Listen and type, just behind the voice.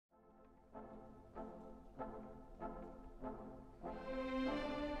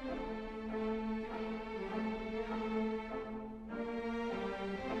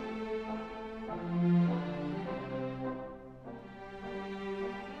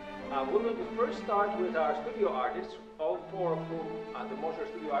We're going to first start with our studio artists, all four of whom, the Mosher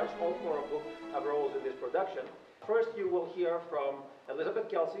studio artists, all four of whom have roles in this production. First, you will hear from Elizabeth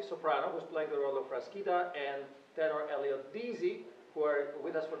Kelsey, soprano, who's playing the role of Frasquita, and tenor Elliot Deasy, who are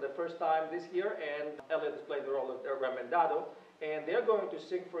with us for the first time this year, and Elliot is playing the role of Remendado, and they're going to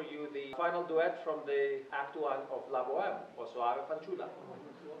sing for you the final duet from the Act 1 of La Bohème, O Soave Fanciulla.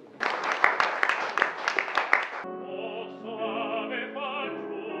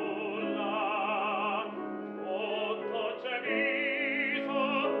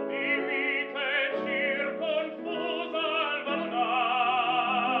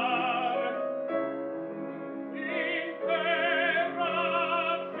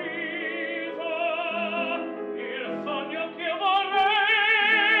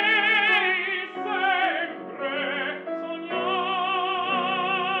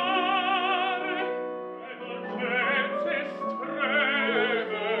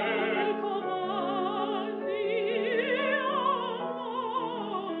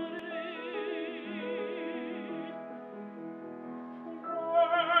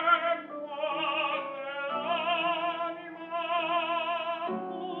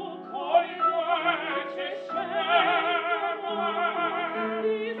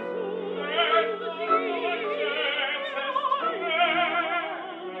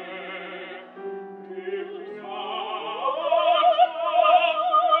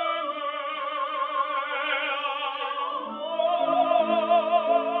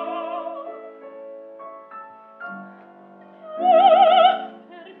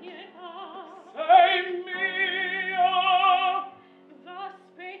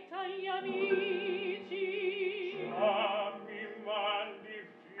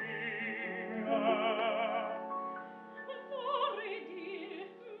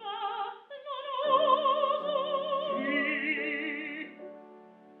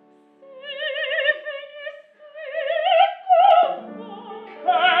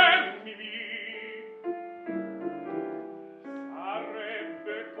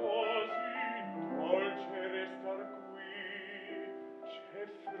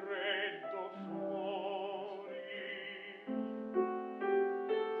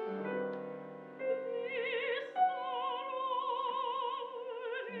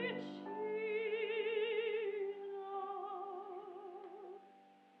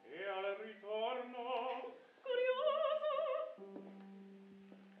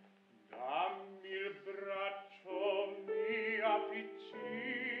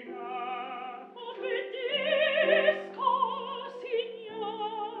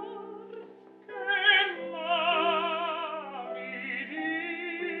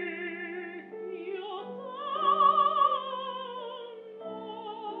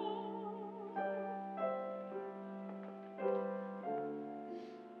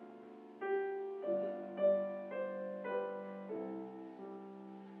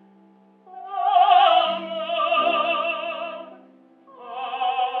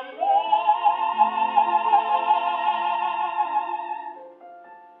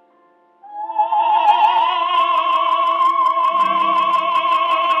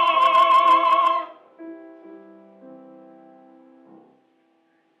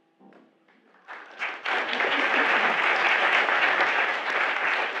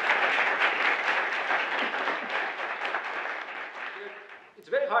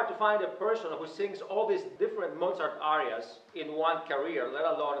 Find a person who sings all these different Mozart arias in one career, let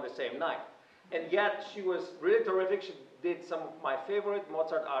alone in the same night. And yet she was really terrific. She did some of my favorite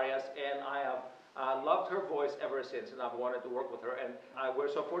Mozart arias, and I have loved her voice ever since, and I've wanted to work with her. And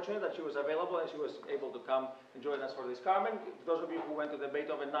we're so fortunate that she was available and she was able to come and join us for this. Carmen, those of you who went to the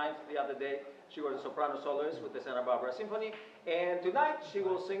Beethoven 9th the other day, she was a soprano soloist with the Santa Barbara Symphony. And tonight she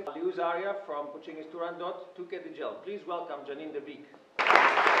will sing Liu's aria from Puccini's Turandot, Tu che di gel. Please welcome Janine de Beek.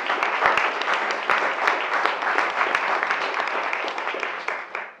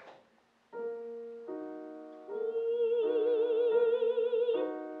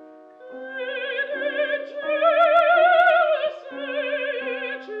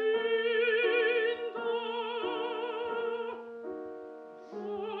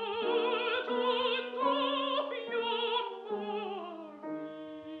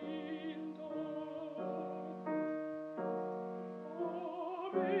 Oh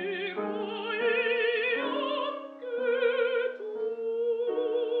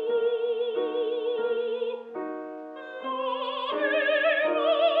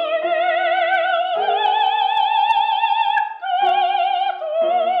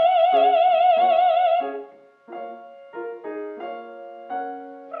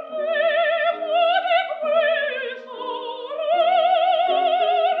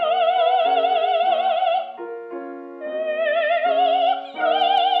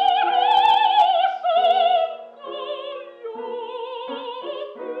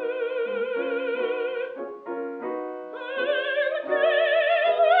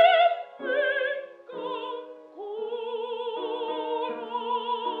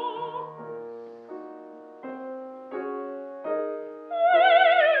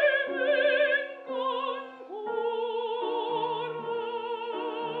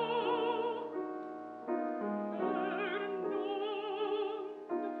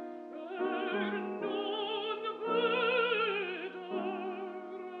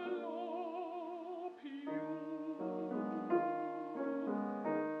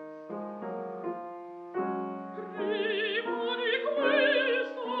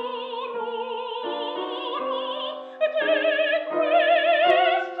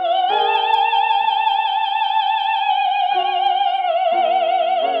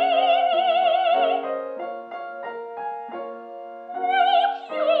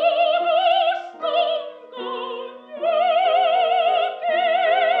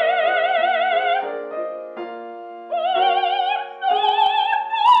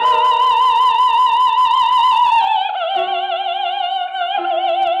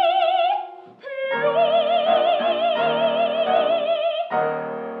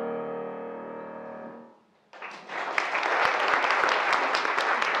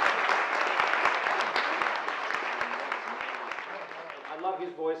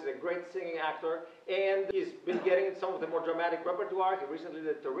great singing actor, and he's been getting in some of the more dramatic repertoire. He recently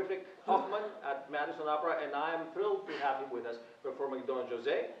did a terrific Hoffman at Madison Opera, and I am thrilled to have him with us performing Don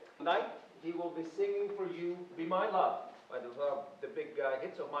Jose. Tonight, he will be singing for you Be My Love, by the big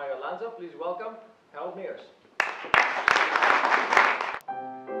hits of Mario Lanza. Please welcome Harold Mears.